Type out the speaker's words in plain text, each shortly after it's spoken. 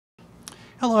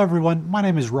Hello everyone, my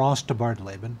name is Ross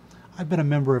DeBardelaben. I've been a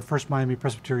member of First Miami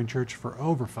Presbyterian Church for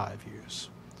over 5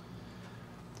 years.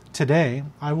 Today,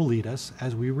 I will lead us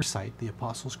as we recite the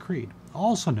Apostles' Creed,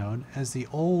 also known as the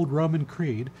Old Roman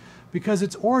Creed because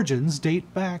its origins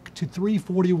date back to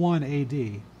 341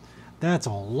 AD. That's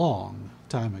a long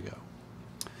time ago.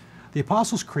 The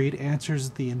Apostles' Creed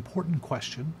answers the important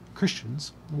question,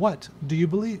 Christians, what do you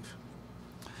believe?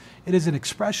 It is an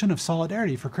expression of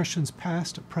solidarity for Christians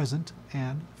past, present,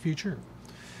 and future.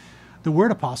 The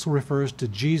word apostle refers to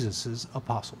Jesus'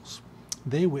 apostles.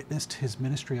 They witnessed his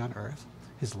ministry on earth,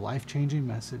 his life-changing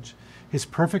message, his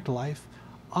perfect life,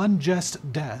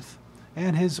 unjust death,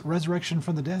 and his resurrection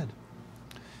from the dead.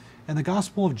 In the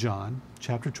Gospel of John,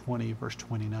 chapter 20, verse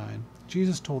 29,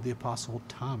 Jesus told the apostle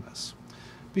Thomas,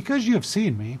 "Because you have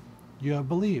seen me, you have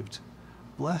believed.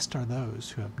 Blessed are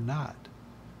those who have not,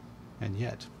 and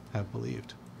yet have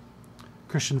believed."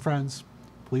 Christian friends,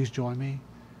 please join me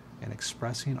in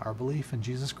expressing our belief in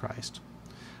Jesus Christ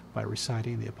by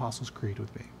reciting the Apostles' Creed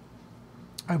with me.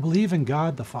 I believe in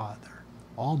God the Father,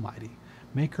 Almighty,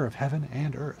 maker of heaven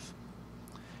and earth,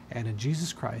 and in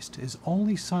Jesus Christ, his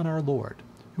only Son, our Lord,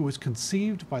 who was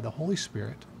conceived by the Holy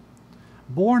Spirit,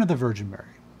 born of the Virgin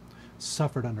Mary,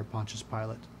 suffered under Pontius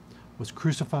Pilate, was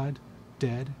crucified,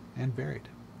 dead, and buried.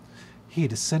 He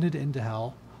descended into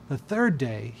hell. The third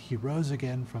day he rose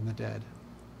again from the dead.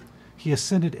 He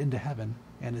ascended into heaven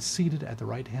and is seated at the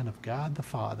right hand of God the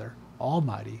Father,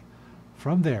 Almighty.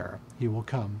 From there he will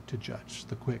come to judge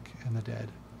the quick and the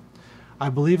dead. I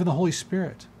believe in the Holy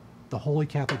Spirit, the Holy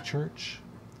Catholic Church,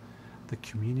 the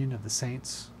communion of the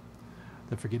saints,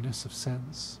 the forgiveness of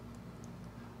sins,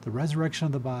 the resurrection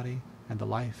of the body, and the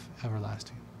life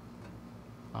everlasting.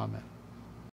 Amen.